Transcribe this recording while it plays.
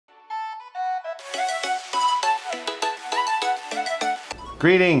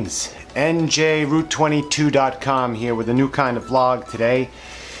Greetings, NJroute22.com here with a new kind of vlog today.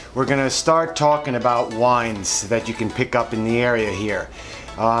 We're going to start talking about wines that you can pick up in the area here.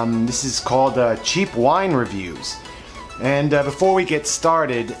 This is called Cheap Wine Reviews. And before we get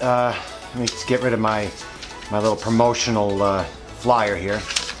started, let me just get rid of my little promotional flyer here.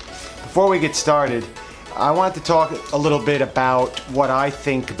 Before we get started, I want to talk a little bit about what I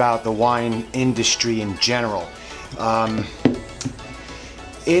think about the wine industry in general.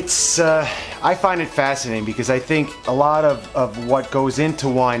 I find it fascinating because I think a lot of what goes into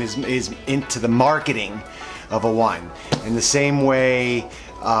wine is into the marketing of a wine. In the same way,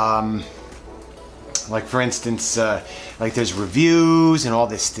 like for instance, like there's reviews and all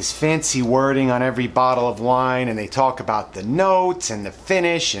this fancy wording on every bottle of wine, and they talk about the notes and the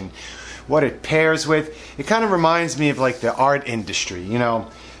finish and what it pairs with. It kind of reminds me of like the art industry, you know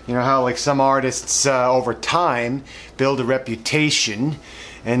how like some artists over time build a reputation,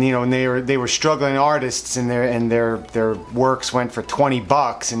 and and they were struggling artists, and their works went for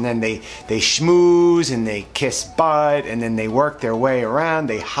 $20, and then they schmooze and they kiss butt, and then they work their way around,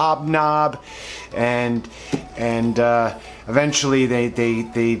 they hobnob, and eventually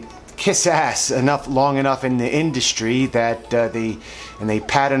they kiss ass long enough in the industry that they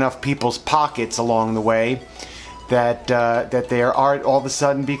pat enough people's pockets along the way that their art all of a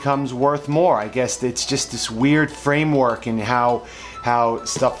sudden becomes worth more. I guess it's just this weird framework in how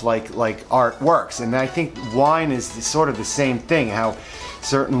stuff like art works. And I think wine is sort of the same thing, how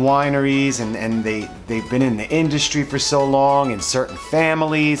certain wineries and they've been in the industry for so long, and certain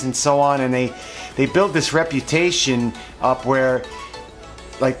families and so on, and they build this reputation up where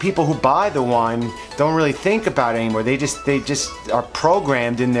like people who buy the wine don't really think about it anymore. They just are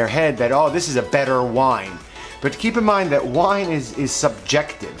programmed in their head that, oh, this is a better wine. But keep in mind that wine is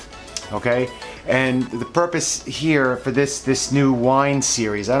subjective, okay? And the purpose here for this new wine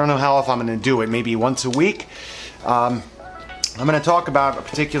series, I don't know how often I'm going to do it, maybe once a week. I'm going to talk about a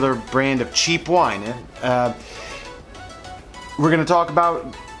particular brand of cheap wine. We're going to talk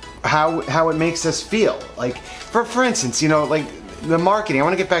about how it makes us feel. Like for instance, like the marketing. I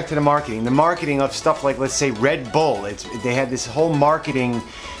want to get back to the marketing. The marketing of stuff like, let's say, Red Bull. They had this whole marketing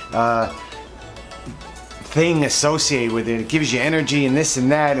thing associated with it. It gives you energy and this and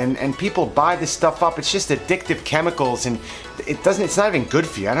that, and people buy this stuff up. It's just addictive chemicals, and it's not even good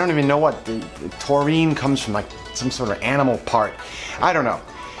for you. I don't even know what the taurine comes from, like some sort of animal part. I don't know.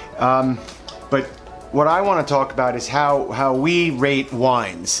 But what I want to talk about is how we rate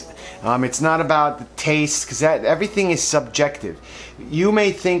wines. It's not about the taste, because everything is subjective. You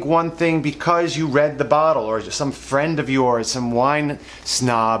may think one thing because you read the bottle, or some friend of yours, some wine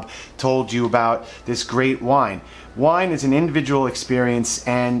snob, told you about this great wine. Wine is an individual experience,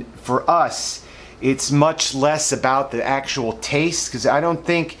 and for us, it's much less about the actual taste, because I don't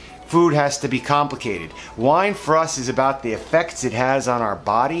think food has to be complicated. Wine for us is about the effects it has on our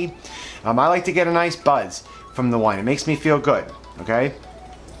body. I like to get a nice buzz from the wine. It makes me feel good, okay?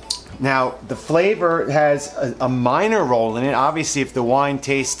 Now, the flavor has a minor role in it. Obviously, if the wine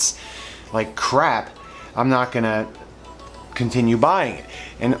tastes like crap, I'm not going to continue buying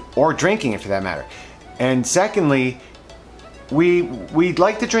it, or drinking it for that matter. And secondly, we'd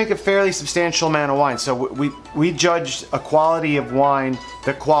like to drink a fairly substantial amount of wine. So we judge a quality of wine,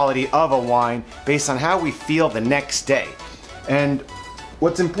 the quality of a wine, based on how we feel the next day. And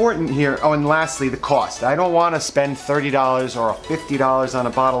what's important here, oh, and lastly, the cost. I don't want to spend $30 or $50 on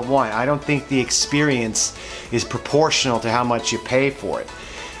a bottle of wine. I don't think the experience is proportional to how much you pay for it.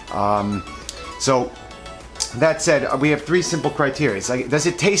 So, that said, we have three simple criteria. Like, does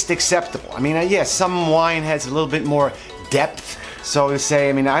it taste acceptable? I mean, yes, some wine has a little bit more depth, so to say.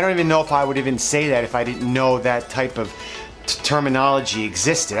 I mean, I don't even know if I would even say that if I didn't know that type of terminology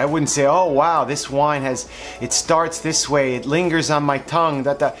existed. I wouldn't say, oh wow, this wine it starts this way, it lingers on my tongue,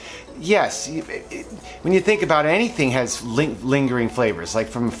 yes, when you think about it, anything has lingering flavors, like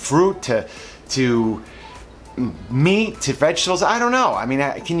from fruit to meat to vegetables. I don't know. I mean,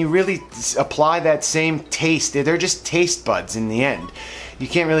 can you really apply that same taste? They're just taste buds in the end. You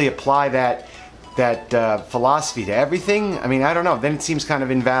can't really apply that philosophy to everything. I mean, I don't know. Then it seems kind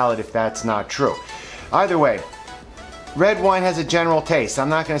of invalid if that's not true. Either way, red wine has a general taste. I'm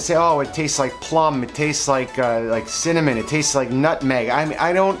not going to say, oh, it tastes like plum, it tastes like cinnamon, it tastes like nutmeg. I mean,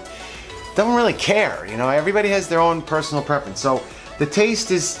 I don't really care. Everybody has their own personal preference. So the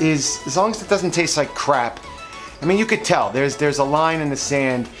taste is as long as it doesn't taste like crap. I mean, you could tell. There's a line in the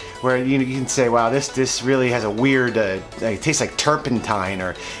sand where you can say, wow, this really has a weird. It tastes like turpentine,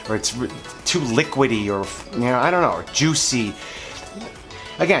 or it's too liquidy, or I don't know, or juicy.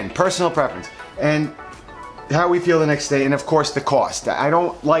 Again, personal preference. And how we feel the next day, and of course the cost. I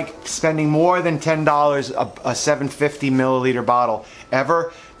don't like spending more than $10 a 750 milliliter bottle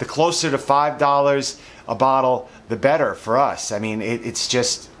ever. The closer to $5 a bottle, the better for us. I mean, it's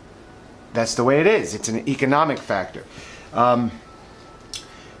just, that's the way it is. It's an economic factor. But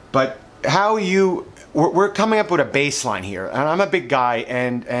how we're coming up with a baseline here, and I'm a big guy,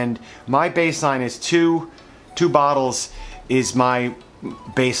 and my baseline is two bottles is my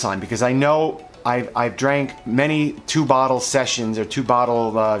baseline, because I know I've drank many 2-bottle sessions or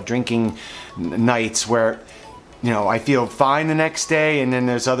 2-bottle drinking nights where, you know, I feel fine the next day, and then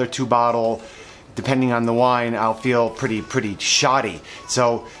there's other 2-bottle, depending on the wine, I'll feel pretty shoddy.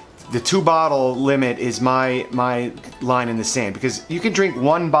 So the 2-bottle limit is my line in the sand, because you can drink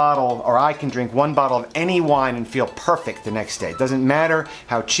 1 bottle, or I can drink 1 bottle of any wine and feel perfect the next day. It doesn't matter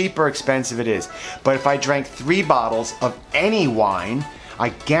how cheap or expensive it is. But if I drank 3 bottles of any wine, I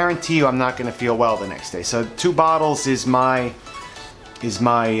guarantee you I'm not going to feel well the next day. So 2 bottles is my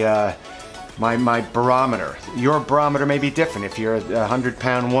barometer. Your barometer may be different. If you're a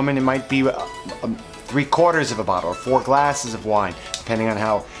 100-pound woman, it might be 3/4 of a bottle or 4 glasses of wine, depending on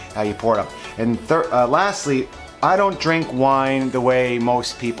how you pour it up. And lastly, I don't drink wine the way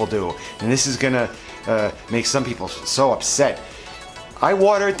most people do, and this is gonna make some people so upset. I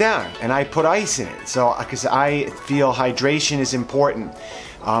water it down and I put ice in it, so because I feel hydration is important.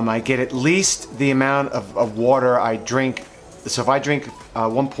 I get at least the amount of water I drink. So if I drink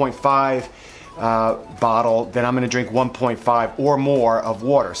 1.5 bottle, then I'm going to drink 1.5 or more of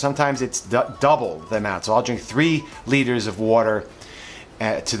water. Sometimes it's double the amount, so I'll drink 3 liters of water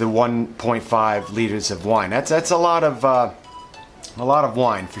to the 1.5 liters of wine. That's a lot of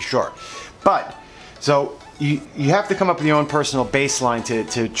wine for sure. But so you have to come up with your own personal baseline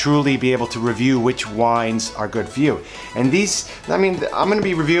to truly be able to review which wines are good for you. And these, I mean, I'm going to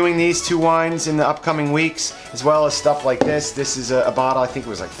be reviewing these 2 wines in the upcoming weeks, as well as stuff like this. This is a bottle, I think it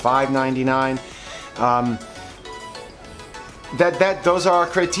was like $5.99. Those are our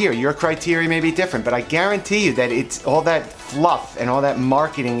criteria. Your criteria may be different, but I guarantee you that it's all that fluff and all that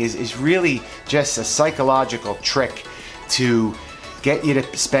marketing is really just a psychological trick to get you to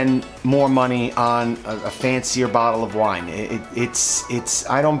spend more money on a fancier bottle of wine.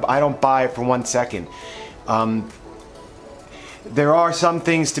 I don't buy it for 1 second. There are some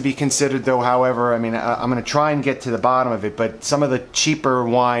things to be considered, though. However, I mean, I'm going to try and get to the bottom of it. But some of the cheaper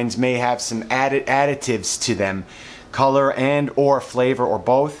wines may have some additives to them, color and or flavor or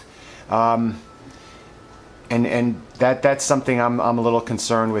both. And that's something I'm a little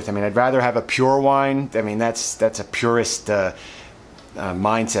concerned with. I mean, I'd rather have a pure wine. I mean, that's a purist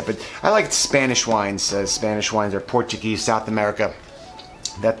mindset. But I like Spanish wines. Spanish wines are Portuguese, South America,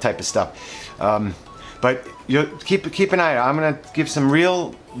 that type of stuff. But you keep an eye out. I'm gonna give some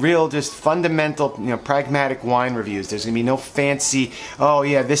real, just fundamental, you know, pragmatic wine reviews. There's gonna be no fancy, oh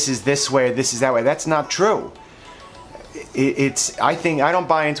yeah, this is this way, this is that way. That's not true. I think I don't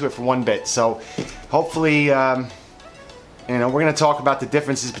buy into it for 1 bit. So hopefully, you know, we're gonna talk about the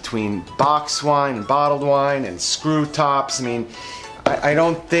differences between box wine and bottled wine and screw tops. I mean,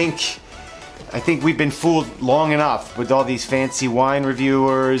 I think we've been fooled long enough with all these fancy wine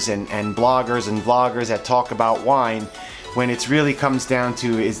reviewers and bloggers and vloggers that talk about wine, when it really comes down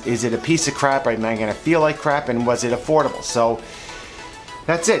to is it a piece of crap? Am I going to feel like crap? And was it affordable? So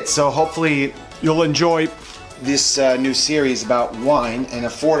that's it. So hopefully you'll enjoy this new series about wine and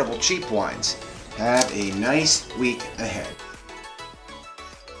affordable cheap wines. Have a nice week ahead.